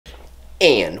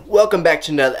And welcome back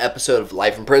to another episode of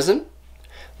Life in Prison.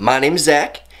 My name is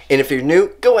Zach, and if you're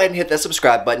new, go ahead and hit that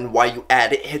subscribe button. While you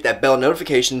at it, hit that bell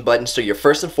notification button so you're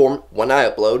first informed when I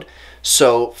upload.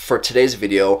 So for today's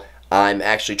video, I'm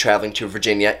actually traveling to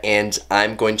Virginia, and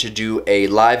I'm going to do a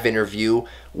live interview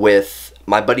with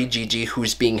my buddy Gigi,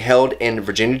 who's being held in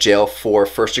Virginia jail for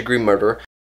first-degree murder.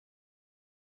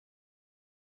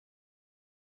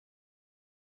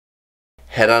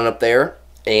 Head on up there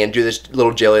and do this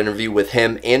little jail interview with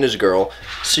him and his girl,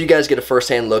 so you guys get a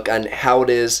first-hand look on how it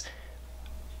is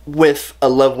with a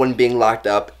loved one being locked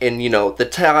up, and you know, the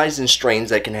ties and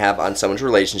strains that can have on someone's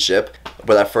relationship.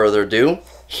 Without further ado,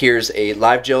 here's a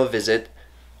live jail visit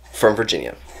from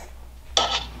Virginia.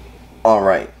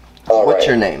 Alright, what's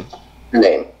your name?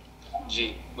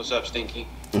 G. What's up, Stinky?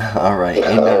 Alright,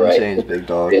 ain't nothing changed, big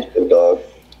dog.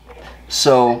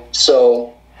 So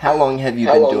how long have you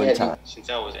been doing time? Since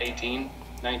I was 18,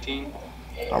 19.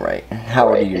 Alright, how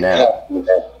old are you now?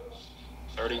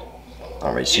 30.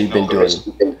 Alright, so you've been doing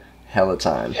hella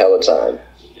time. Yeah.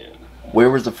 Where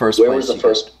was the first place you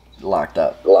got locked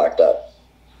up? What,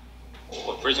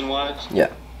 prison-wise?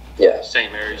 Yeah.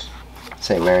 St. Mary's.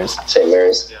 St. Mary's?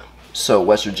 Yeah. So,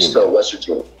 West Virginia.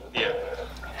 Yeah.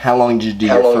 How long did you do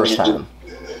your first time?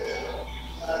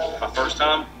 My first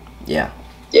time? Yeah.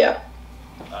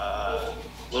 A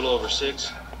little over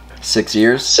 6. 6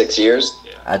 years?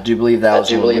 Yeah. I do believe that was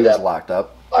when we was locked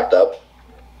up.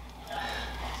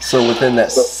 So within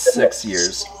that 6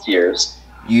 years,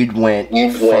 you'd went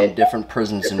from different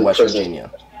prisons in West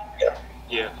Virginia.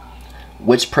 Yeah.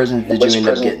 Which prison did you end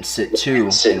up getting sent to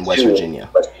in West Virginia?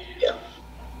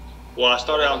 Well, I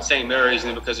started out in St. Mary's, and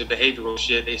then because of behavioral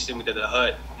shit, they sent me to the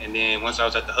hut. And then once I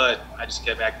was at the hut, I just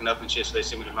kept acting up and shit, so they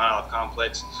sent me to Mount Olive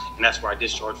Complex, and that's where I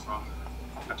discharged from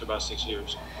after about 6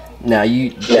 years. Now,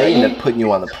 they ended up putting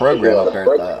you on the program up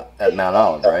there at Mount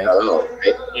Olive, right?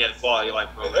 Yeah, the quality of life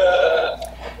program.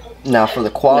 Now, for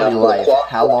the quality of life,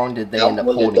 how long did they end up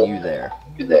holding you there?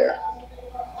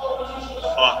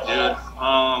 Fuck, dude.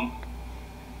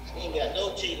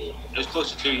 It was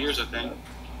close to 2 years, I think.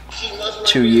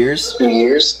 2 years? It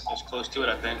was close to it,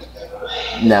 I think.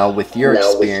 Now, with your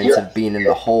experience of being in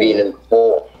the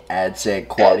hole, I'd say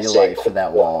quality of life for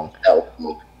that long,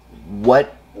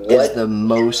 what is the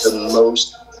most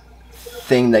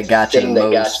thing that got you the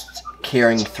most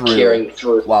carrying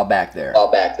through while back there?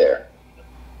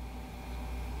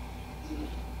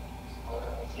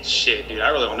 Shit, dude, I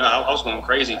really don't know. I was going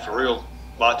crazy, for real.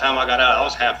 By the time I got out, I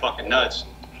was half fucking nuts.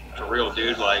 For real,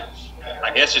 dude. Like,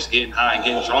 I guess just getting high and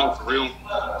getting drunk, for real.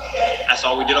 That's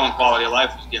all we did on quality of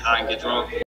life, was get high and get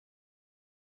drunk.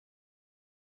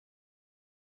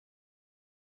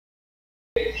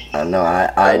 I know.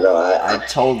 I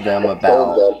told them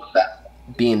about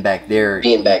being back there.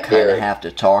 You kind of have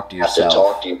to talk to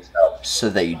yourself so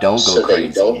that you don't go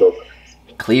crazy.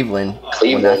 Cleveland,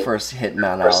 when I first hit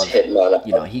Mount Olive,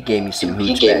 you know, he gave me some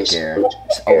hooch back there.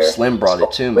 Oh, Slim brought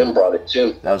it to me.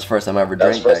 That was the first time I ever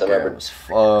drank back there. It was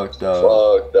fucked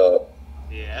up.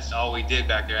 Yeah, that's all we did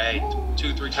back there. Hey,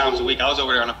 2-3 times a week. I was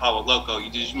over there on the pod with Loco.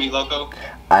 Did you meet Loco?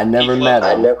 I never met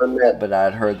him, but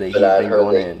I'd heard that he'd been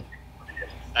going in.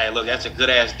 Hey, look, that's a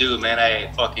good-ass dude, man.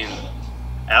 Hey, fucking...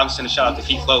 I'm sending a shout out to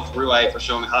Keith Lowe, for real, hey, for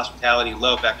showing me hospitality and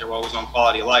love back there while I was on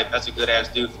quality of life. That's a good-ass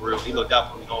dude, for real. He looked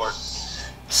out for me hard.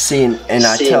 See, and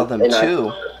I tell them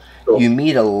too, you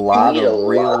meet a lot of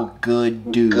real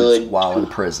good dudes while in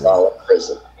prison.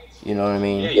 You know what I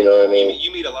mean? Yeah,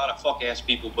 you meet a lot of fuck-ass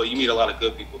people, but you meet a lot of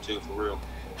good people too, for real.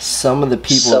 Some of the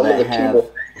people that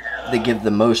give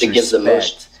the most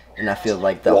respect, and I feel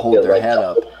like they'll hold their head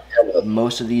up.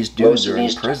 Most of these dudes are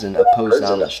in prison opposed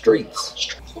on the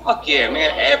streets. Fuck yeah,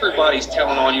 man. Everybody's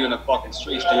telling on you in the fucking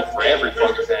streets, dude, for every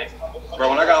fucking thing. Bro,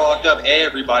 when I got locked up,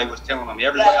 everybody was telling on me.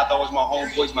 Everybody I thought was my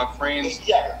homeboys, my friends,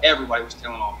 everybody was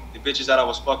telling on me. The bitches that I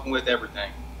was fucking with,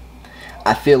 everything.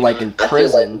 I feel like in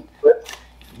prison,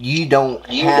 you don't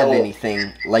have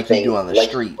anything like you do on the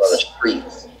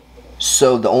streets.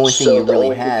 So the only thing you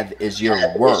really have is your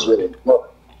word.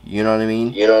 You know what I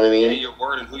mean? Yeah, your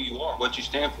word and who you are, what you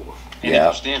stand for. And if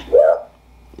you stand for it.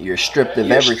 You're stripped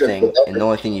of everything, and the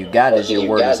only thing you got is your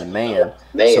word as a man.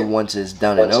 So once it's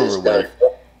done and over with,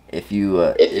 if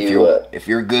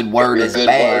your good word is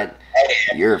bad,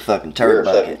 you're a fucking turd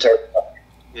bucket.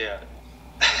 Yeah.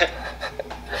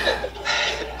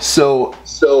 So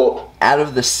out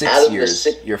of the 6 years,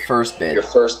 your first bid,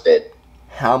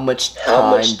 how much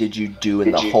time did you do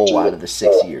in the hole out of the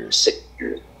 6 years?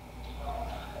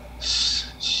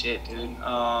 Shit, dude.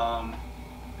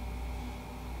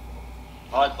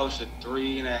 Probably close to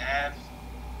 3.5.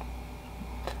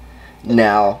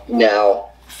 Now,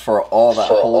 for all that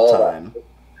whole time,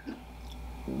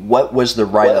 What was the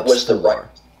write-ups for?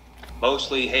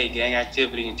 Mostly, hey, gang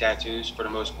activity and tattoos for the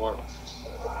most part.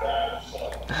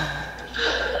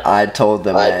 I told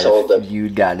them that if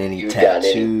you'd gotten any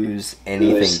tattoos,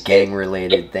 anything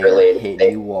gang-related, they were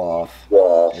hitting you off,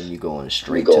 and you going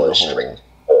straight to the hole.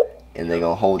 And they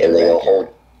gonna hold you back here.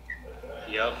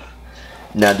 Yep.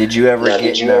 Now, did you ever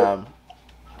get in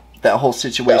that whole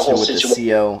situation with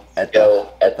the CO at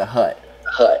the hut?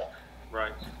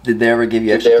 Right. Did they ever give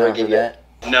you extra time for that?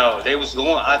 No, they was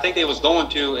going. I think they was going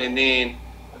to, and then,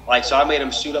 like, so I made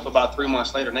them shoot up about 3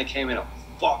 months later, and they came in and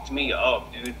fucked me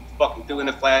up, dude. Fucking threw in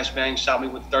a flashbang, shot me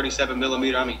with 37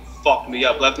 millimeter. I mean, fucked me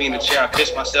up. Left me in the chair. I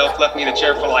pissed myself. Left me in the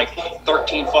chair for like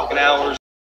 13 fucking hours.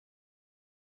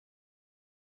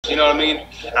 You know what I mean?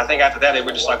 I think after that, they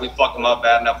were just like, we fucked him up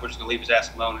bad enough. We're just gonna leave his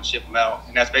ass alone and ship him out.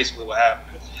 And that's basically what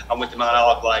happened. I went to Mount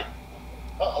Olive like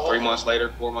 3 months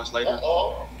later, 4 months later.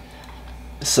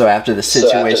 So after the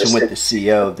situation with the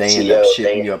CO, they ended up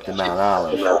shipping you up to Mount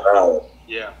Olive.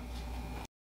 Yeah.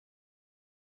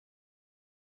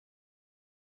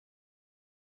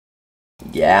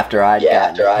 Yeah, after I'd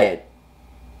gotten hit,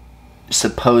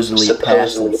 supposedly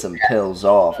passing some pills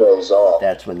off,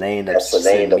 that's when they ended up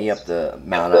sending me up to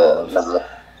Mount Olive.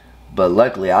 But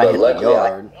luckily, I hit the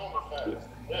yard.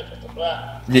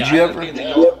 Did you ever? I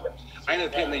ended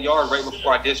up hitting the yard right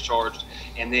before I discharged,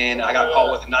 and then I got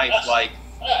caught with a knife like,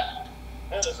 I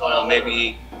don't know,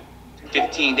 maybe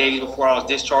 15 days before I was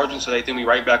discharging, so they threw me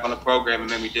right back on the program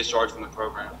and made me discharge from the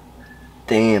program.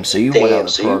 Damn, so you went on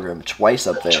the program twice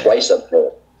up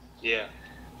there. Yeah.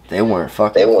 They weren't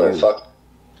fucking with you.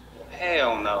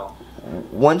 Hell no.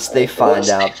 Once they find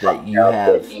out that you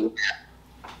have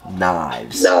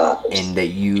knives and that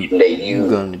you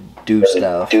gonna do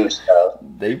stuff,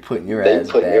 they putting your ass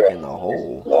back in the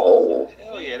hole.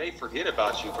 Hell yeah, they forget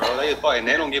about you, bro. And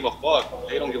they don't give a fuck.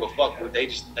 They don't give a fuck.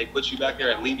 They put you back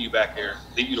there and leave you back there,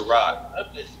 leave you to rot.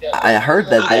 I heard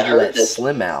that they let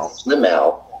Slim out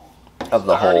of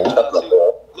the hole.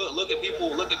 Look at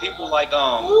people like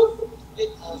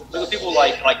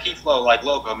Keith Lowe, like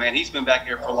Loco, man. He's been back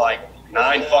here for like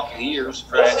 9 fucking years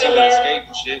for that team escape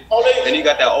and shit. Then you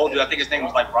got that old dude, I think his name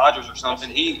was like Rogers or something.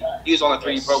 He was on the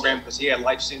 3D program because he had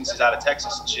life sentences out of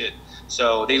Texas and shit.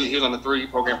 So he was on the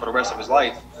 3D program for the rest of his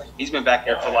life. He's been back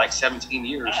here for like 17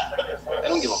 years. They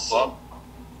don't give a fuck.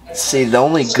 See, the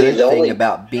only good thing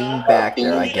about being back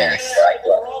there, I guess,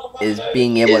 is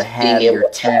being able to have your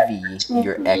TV,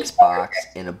 your Xbox,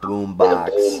 and a boom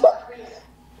box.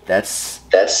 That's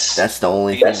the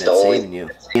only thing that's saving you.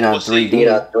 Being on 3D.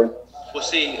 Well,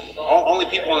 see, only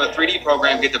people on the 3D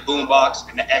program get the boom box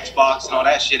and the Xbox and all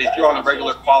that shit. If you're on a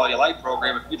regular quality of life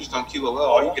program, if you're just on QOL,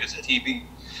 all you get is a TV.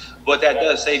 But that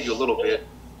does save you a little bit.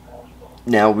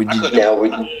 Now,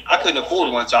 I couldn't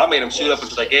afford one, so I made them shoot up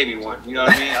until they gave me one. You know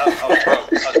what I mean? I was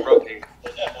broke. I was broke, dude.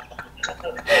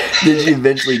 Did you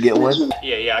eventually get one?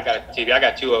 Yeah, I got a TV. I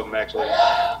got 2 of them, actually.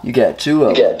 You got 2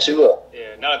 of them?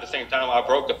 Yeah, not at the same time. I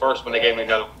broke the first one. They gave me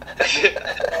another one.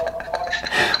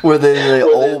 Were they the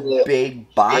old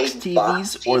big box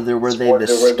TVs, or were they the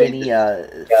skinny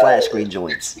flat screen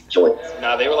joints?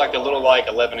 Nah, they were like the little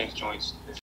 11-inch joints.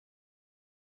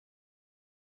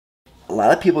 A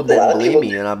lot of people didn't believe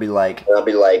me, and I'll be like,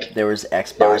 there was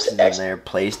Xboxes in there,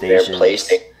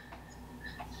 PlayStations.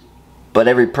 But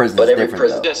every prison's different,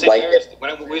 though.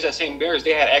 When we was at St. Mary's,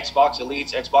 they had Xbox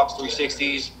Elites, Xbox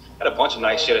 360s, had a bunch of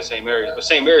nice shit at St. Mary's. But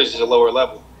St. Mary's is a lower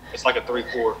level. It's like a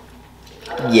 3-4.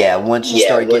 Yeah, once you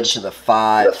start getting to the 4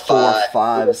 or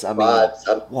 5s, I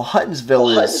mean, well,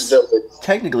 Huttonsville is,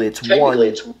 technically it's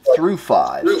 1 through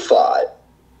 5.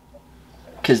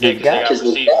 Because they've got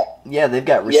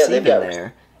receiving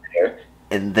there.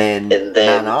 And then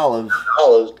Mount Olive,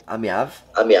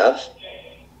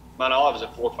 Mount Olive is a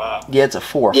 4-5. Yeah, it's a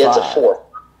 4-5.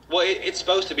 Well, it's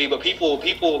supposed to be, but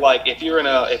people like if you're in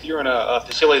a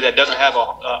facility that doesn't have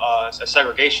a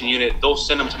segregation unit, they'll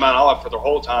send them to Mount Olive for their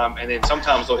whole time, and then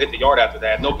sometimes they'll hit the yard after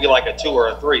that. And they'll be like a 2 or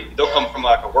a 3. They'll come from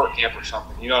like a work camp or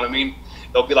something. You know what I mean?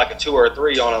 They'll be like a 2 or a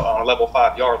 3 on a level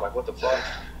 5 yard. Like, what the fuck?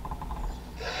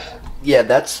 Yeah,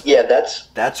 that's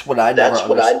what I never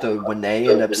understood when they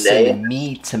ended up sending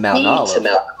me to Mount Olive.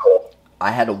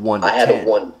 I had a 1 to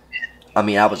 10. I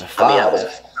mean, I was a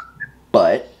 5,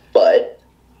 but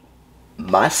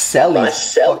my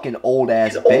celly's fucking old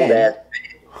ass Ben,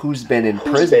 who's been in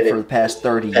prison for the past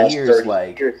 30 years,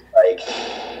 like,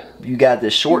 you got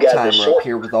this short timer up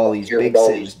here with all these big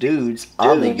sentence dudes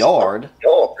on the yard.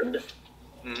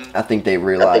 I think they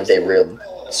realized and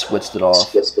switched it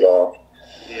off.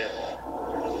 Yeah.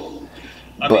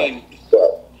 I mean,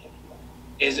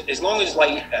 as long as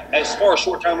like as far as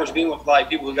short timers being with like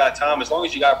people who got time, as long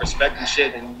as you got respect and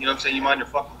shit, and you know what I'm saying, you mind your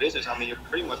fucking business. I mean, you're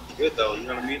pretty much good though. You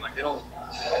know what I mean? Like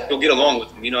you'll get along with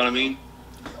them. You know what I mean?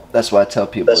 That's why I tell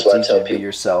people it's easier to be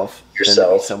yourself than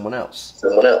to be someone else.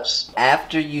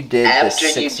 After you did the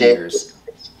 6 years,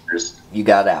 you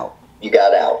got out.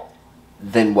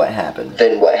 Then what happened?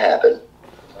 Then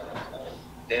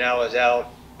I was out.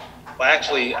 Well,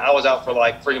 actually, I was out for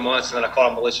like 3 months, and then I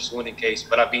caught a malicious wounding case,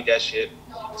 but I beat that shit.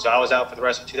 So I was out for the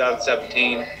rest of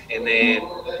 2017, and then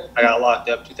I got locked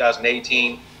up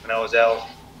 2018 when I was out.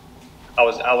 I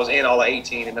was in all of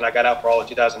 18, and then I got out for all of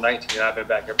 2019, and I've been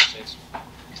back ever since.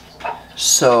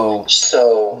 So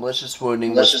malicious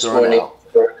wounding was thrown out.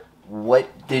 Where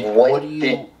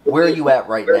are you at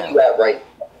right now?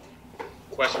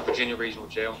 Western Virginia Regional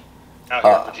Jail. Out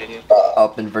here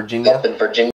in Virginia. Up in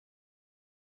Virginia?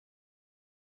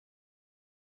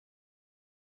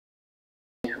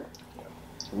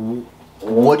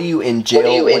 What are you in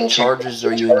jail? What charges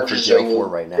are you in for jail for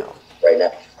right now?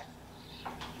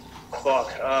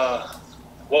 Fuck.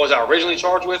 What was I originally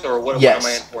charged with, or what am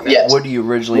I in for now? Yes. What are you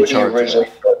originally charged with?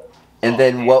 And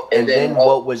then what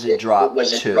was it dropped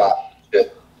to?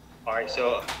 All right.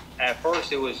 So at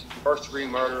first it was first-degree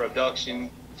murder, abduction,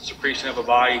 secretion of a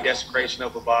body, desecration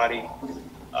of a body,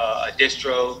 a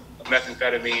distro, a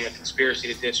methamphetamine, a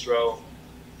conspiracy to distro,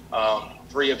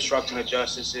 3 obstruction of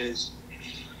justices,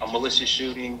 a malicious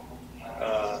shooting,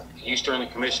 use during the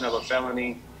commission of a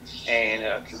felony, and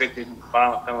a convicted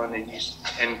violent felon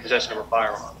in possession of a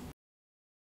firearm.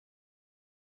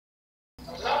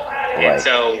 Right. And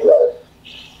so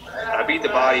I beat the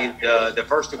body. The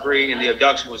first degree and the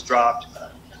abduction was dropped,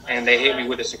 and they hit me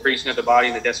with the secretion of the body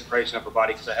and the desecration of the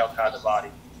body because I helped hide the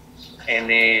body. And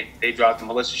then they dropped the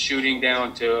malicious shooting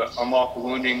down to unlawful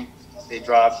wounding. They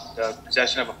dropped the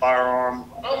possession of a firearm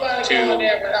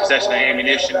to possession of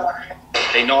ammunition.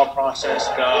 They null processed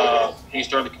use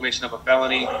during the commission of a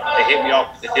felony. They hit me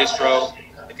off with the distro,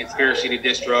 the conspiracy to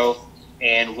distro,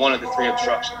 and one of the 3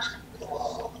 obstructions.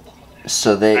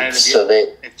 So they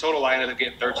in total I ended up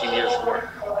getting 13 years for it.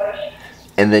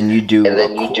 And then you do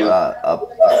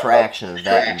a fraction of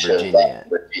that in Virginia.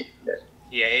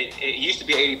 Yeah, it used to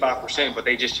be 85%, but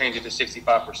they just changed it to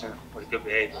 65% for good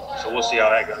behavior. So we'll see how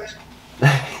that goes.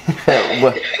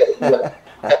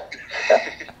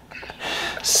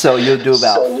 So you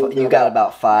got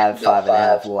about five and a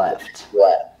half left.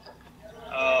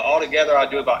 Altogether, I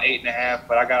do about 8.5,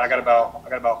 but I got about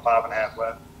 5.5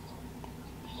 left.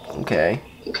 Okay.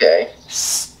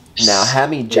 Now, how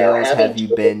many jails have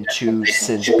you been to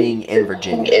since being in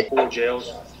Virginia? 4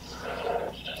 jails.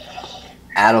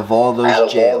 Out of all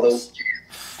those jails,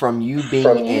 from you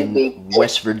being in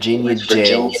West Virginia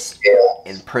jails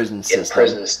and prison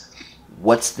systems,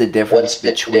 what's the difference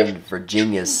between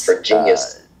Virginia's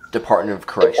Department of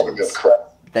Corrections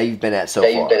that you've been at so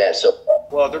far?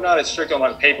 Well, they're not as strict on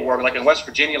like paperwork. Like in West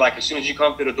Virginia, like as soon as you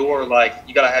come through the door, like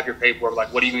you gotta have your paperwork.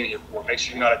 Like, what are you in here for? Make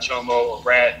sure you're not a chomo or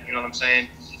rat. You know what I'm saying?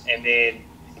 And then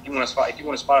if you want to spot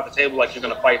at the table, like you're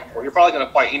gonna fight for, you're probably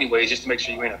gonna fight anyways, just to make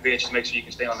sure you ain't a bitch, to make sure you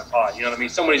can stay on the pod. You know what I mean?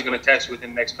 Somebody's gonna test you within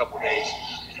the next couple of days.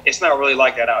 It's not really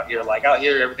like that out here. Like out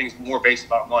here, everything's more based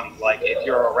about money. Like if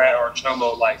you're a rat or a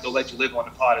chomo, like they'll let you live on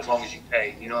the pod as long as you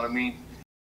pay. You know what I mean?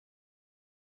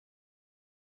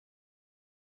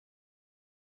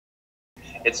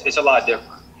 It's a lot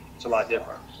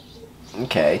different.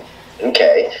 Okay.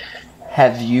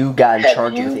 Have you gotten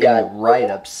charged with any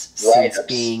write-ups since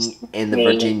being in the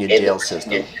Virginia jail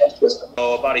system?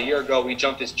 So about a year ago, we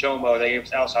jumped this chomo. They gave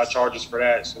us outside charges for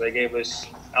that. So they gave us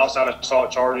outside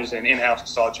assault charges and in-house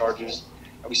assault charges.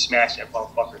 And we smashed that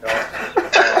motherfucker,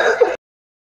 dog.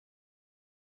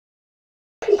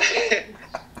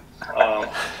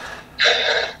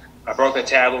 I broke a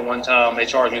tablet one time. They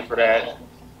charged me for that.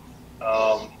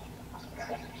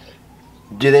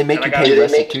 Do they make you pay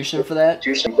restitution for that?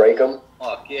 Break them?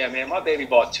 Fuck yeah, man. My baby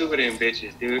bought 2 of them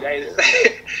bitches, dude.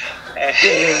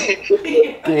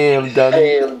 Damn, Doug.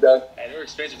 Hey, they're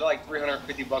expensive. They're like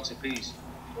 $350 a piece.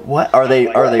 What are they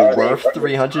worth?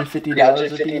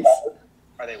 $350 a piece?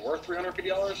 Are they worth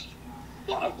 $350?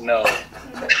 Fuck no.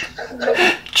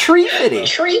 Tree fitting.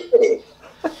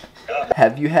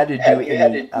 Have you had to do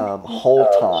any hold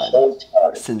time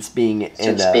since being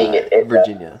in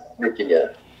Virginia?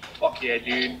 Fuck yeah,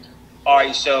 dude. All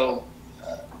right, so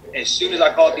as soon as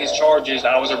I caught these charges,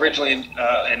 I was originally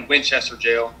in Winchester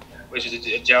jail, which is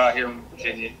a jail out here in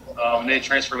Virginia. And they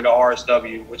transferred me to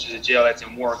RSW, which is a jail that's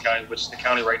in Warren County, which is the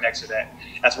county right next to that.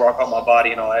 That's where I caught my body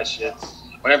and all that shit.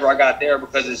 Whenever I got there,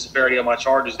 because of the severity of my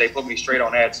charges, they put me straight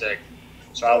on ADSEG.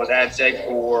 So I was ADSEG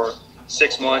for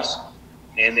 6 months,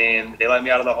 and then they let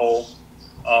me out of the hole.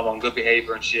 on good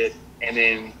behavior and shit. And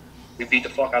then we beat the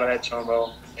fuck out of that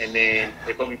chumbo. And then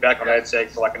they put me back on that seg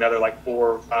for like another like 4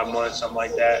 or 5 months, something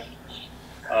like that.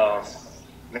 And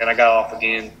then I got off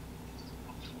again.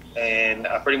 And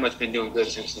I've pretty much been doing good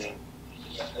since then.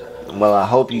 Well, I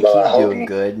hope you keep doing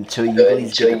good until you at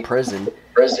least get to prison.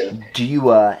 Do you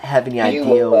have any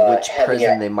idea which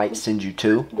prison they might send you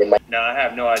to? No, I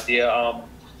have no idea.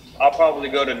 I'll probably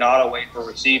go to Nottoway for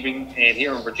receiving, and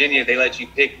here in Virginia, they let you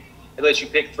pick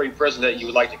 3 prisons that you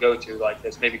would like to go to, like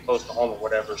that's maybe close to home or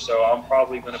whatever. So I'm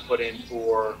probably going to put in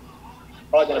for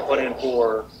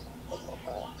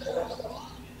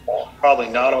probably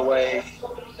Nottoway,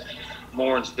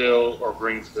 Lawrenceville, or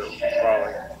Greensville,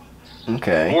 probably.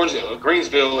 Okay.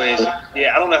 Greensville is,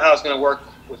 I don't know how it's going to work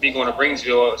with me going to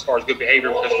Greensville as far as good behavior,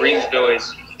 because Greensville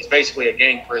is basically a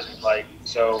gang prison, like,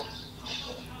 so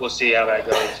we'll see how that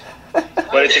goes.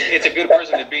 But it's a good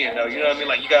prison to be in, though. You know what I mean?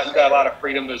 Like, you got a lot of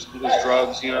freedom. There's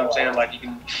drugs. You know what I'm saying? Like, you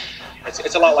can.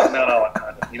 It's a lot like Mount Olive,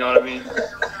 kind of. You know what I mean?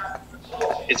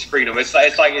 It's freedom. It's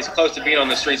like as close to being on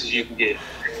the streets as you can get.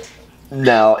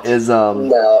 Now is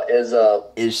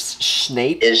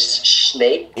Snape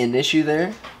an issue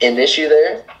there?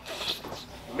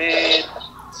 Man,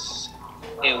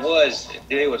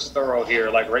 it was thorough here.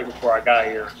 Like right before I got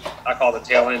here, I called the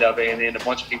tail end of it, and then a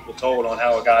bunch of people told on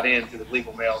how it got in through the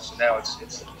legal mail. So now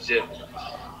it's legit.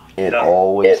 It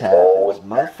always happens.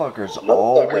 Motherfuckers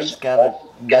always gotta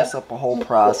mess up a whole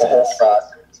process.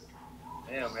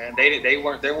 Yeah, man. They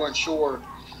weren't sure.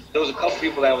 There was a couple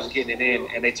people that was getting it in,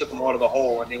 and they took them out of the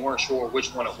hole, and they weren't sure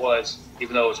which one it was,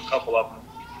 even though it was a couple of them.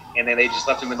 And then they just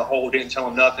left them in the hole, didn't tell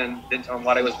them nothing, didn't tell them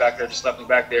why they was back there, just left them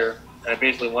back there. And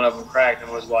eventually one of them cracked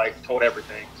and was like, told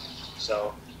everything.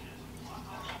 So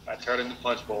I turned in the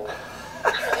punch bowl.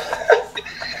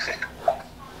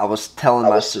 I was telling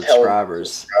my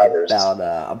subscribers about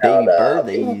a baby bird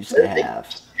they used to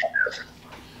have.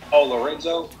 Oh,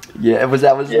 Lorenzo? Yeah, was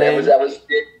that his name?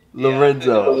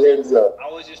 Lorenzo.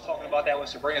 I was just talking about that with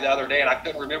Sabrina the other day, and I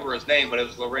couldn't remember his name, but it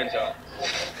was Lorenzo.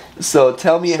 So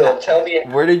tell me,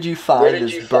 where did you find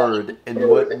this bird, and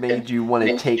what made you want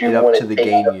to take it up to the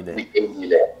game unit?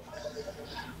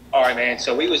 All right, man.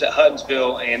 So we was at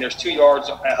Huttonsville, and there's 2 yards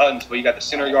at Huttonsville. You got the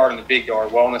center yard and the big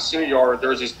yard. Well, in the center yard,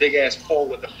 there's this big ass pole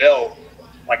with a bell,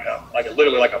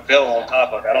 literally like a bell on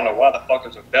top of it. I don't know why the fuck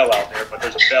there's a bell out there, but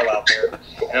there's a bell out there.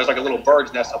 And there's like a little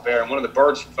bird's nest up there, and one of the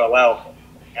birds fell out.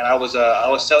 And I was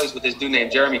selling with this dude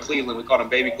named Jeremy Cleveland. We called him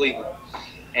Baby Cleveland.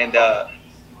 And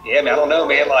yeah, man, I don't know,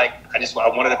 man. Like I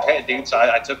wanted a pet, dude. So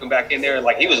I took him back in there.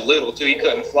 Like he was little too. He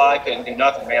couldn't fly, couldn't do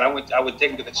nothing, man. I would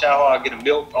take him to the chow hall. I'd get him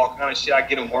milk, all kind of shit. I'd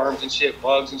get him worms and shit,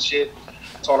 bugs and shit.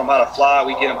 Taught him how to fly.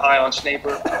 We get him high on Snaper.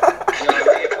 You know what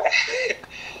I mean?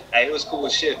 Hey, it was cool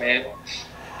as shit, man.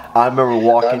 I remember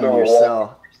walking in your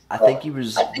cell. I think you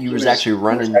was actually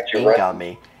running ink on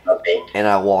me, and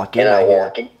I walk in. I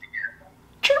hear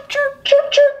chirp chirp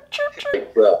chirp chirp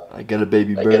chirp chirp. I got a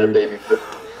baby bird.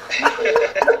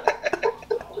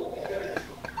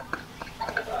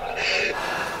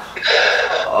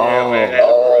 Yeah, man.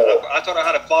 I taught her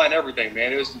how to fly and everything,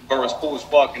 man. The bird was cool as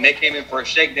fuck, and they came in for a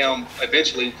shakedown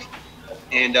eventually,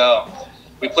 and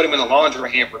we put him in the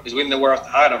laundry hamper because we didn't know where else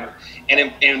to hide him,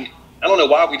 and I don't know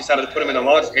why we decided to put him in the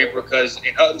laundry hamper, because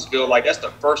in Huttonsville, like that's the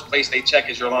first place they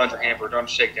check is your laundry hamper during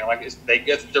the shakedown. Like it's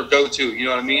their go-to, you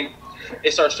know what I mean?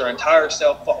 They search their entire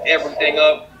cell, fuck everything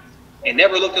up, and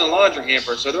never look in the laundry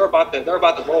hamper. So they're about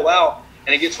to roll out,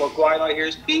 and it gets so quiet. All I hear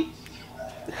is beep,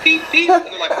 beep, beep, and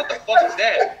they're like, "What the fuck is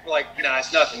that?" We're like, "Nah,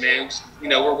 it's nothing, man. You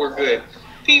know, we're good."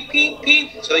 Beep, beep,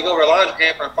 beep. So they go over to the laundry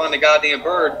hamper and find the goddamn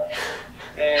bird,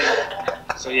 and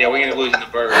so yeah, we ended up losing the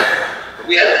bird.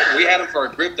 We had him for a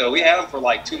grip though. We had him for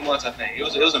like 2 months, I think. It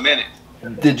was a minute.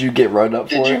 Did you get run up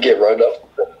for it?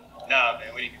 Nah,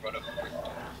 man, we didn't get run up for it.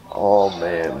 Oh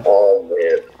man.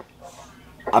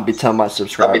 I'll be telling my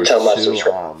subscribers too,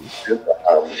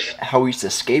 how we used to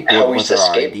skateboard with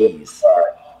our IDs.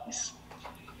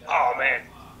 Oh man,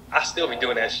 I still be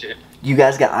doing that shit. You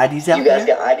guys got IDs out there?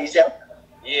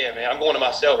 Yeah, man, I'm going to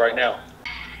my cell right now.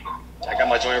 I got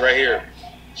my joint right here.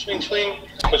 Swing, swing.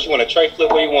 What you want, a tray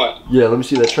flip? What do you want? Yeah, let me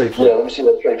see that tray flip. All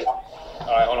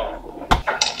right, hold on.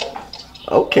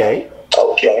 Okay.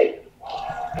 You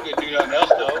could do nothing else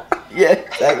though. Yeah,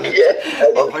 exactly.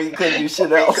 Or you couldn't do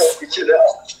shit else.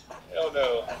 Hell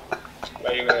no.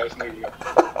 Not even else nigga.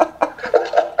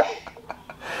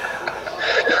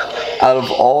 Out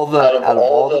of all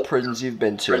the prisons you've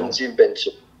been to,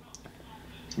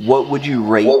 what would you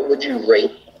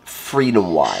rate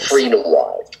freedom-wise?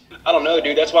 I don't know,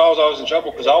 dude. That's why I was always in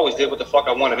trouble, because I always did what the fuck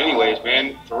I wanted anyways,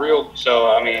 man. For real. So,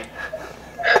 I mean...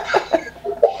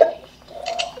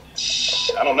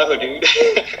 I don't know, dude.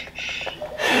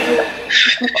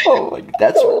 Oh, like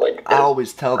that's what I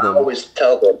always tell them.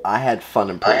 I had fun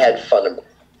in prison.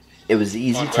 It was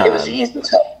easy time.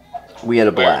 We had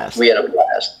a blast.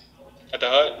 At the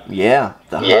hut? Yeah,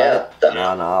 the hut,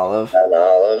 Mount Olive.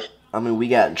 I mean, we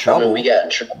got in trouble,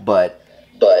 but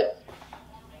the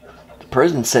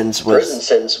prison sentence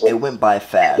it went by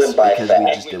fast because we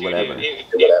just did whatever.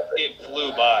 It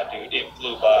flew by, dude. It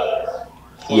flew by.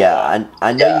 Yeah,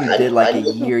 I know you did like a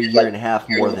year and a half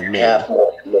more than me.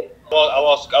 Well, I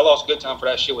lost good time for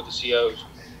that shit with the COs.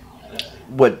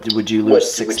 What would you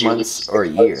lose? 6 months or a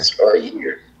year?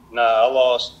 Nah, I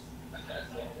lost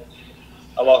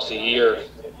a year,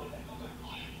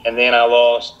 and then I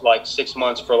lost like 6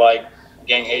 months for like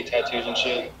gang hate tattoos and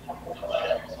shit.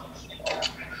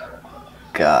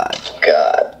 God.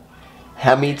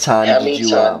 How many times did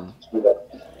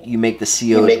you make the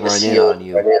COs run in on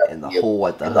you in the hole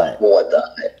at the hut?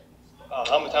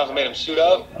 How many times I made them suit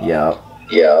up? Yeah.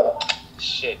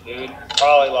 Shit, dude.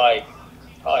 Probably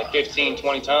 15,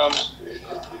 20 times.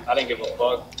 I didn't give a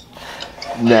fuck.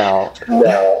 No.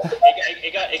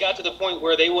 It got to the point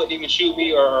where they wouldn't even shoot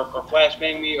me or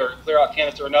flashbang me or clear out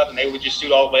canister or nothing. They would just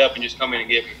shoot all the way up and just come in and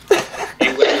get me.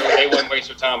 They wouldn't waste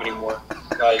their time anymore.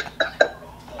 Like,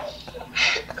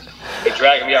 they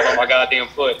dragging me out by my goddamn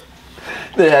foot.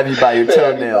 They have you by your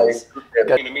toenails.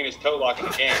 The meanest toe lock in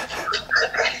the game.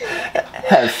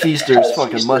 Have Feaster's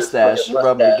fucking mustache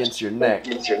rubbing against your neck.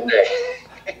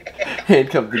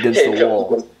 Handcuffed against the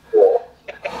wall.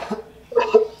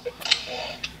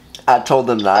 I told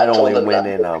them that I'd only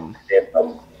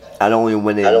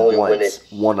went in once,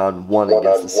 one-on-one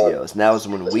against the COs. And that was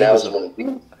when we was.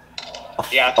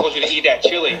 Yeah, I told you to eat that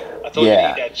chili. I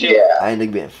ended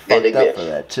up getting fucked up for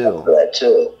that too.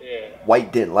 Yeah.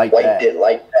 White didn't like that.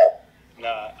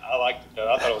 Nah, I liked it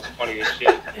though. I thought it was funny as shit.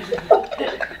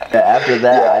 Yeah, after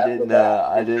that, I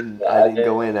didn't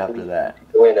go in after that.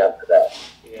 Yeah.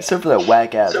 Except for that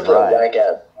whack ass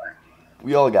riot.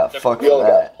 We all got fucked for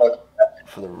that.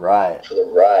 For the riot.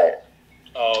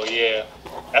 Oh yeah,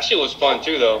 that shit was fun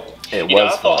too though. It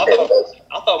was fun.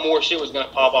 I thought more shit was gonna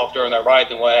pop off during that riot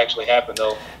than what actually happened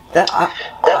though.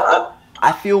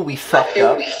 I feel we fucked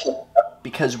up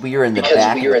because we were in the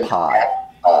back of the pod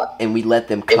and we let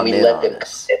them come in on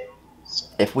us.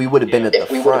 If we would have been at the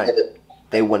front,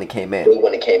 they wouldn't have came in.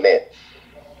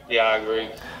 Yeah, I agree.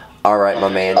 All right, my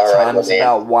man. Time's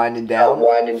about winding down.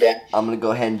 I'm gonna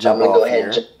go ahead and jump off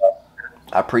here.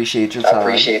 I appreciate your time,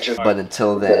 but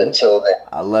until then,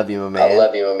 I love you, my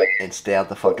man, and stay out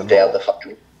the fucking hole.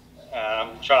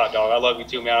 I'm trying, dog. I love you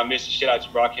too, man. I miss the shit out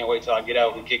you, bro. I can't wait till I get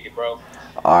out and kick it, bro.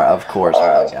 All right, of course,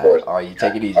 my guy. All right, you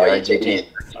take it easy, all right, GT?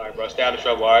 All right, bro. Stay out of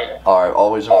trouble, all right? All right,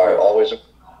 always. All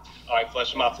right,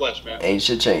 flesh of my flesh, man. Ain't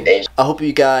shit changed. I hope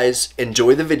you guys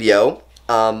enjoy the video.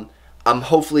 I'm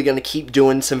hopefully going to keep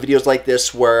doing some videos like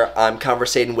this where I'm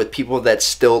conversating with people that's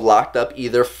still locked up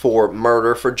either for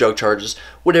murder, for drug charges,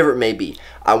 whatever it may be.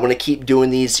 I want to keep doing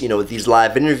these, these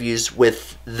live interviews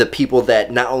with the people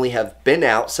that not only have been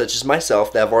out, such as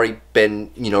myself, that have already been,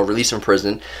 released from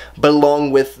prison, but along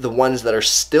with the ones that are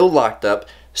still locked up,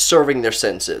 serving their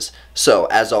sentences. So,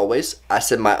 as always, I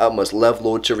send my utmost love,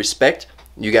 loyalty, respect.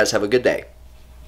 You guys have a good day.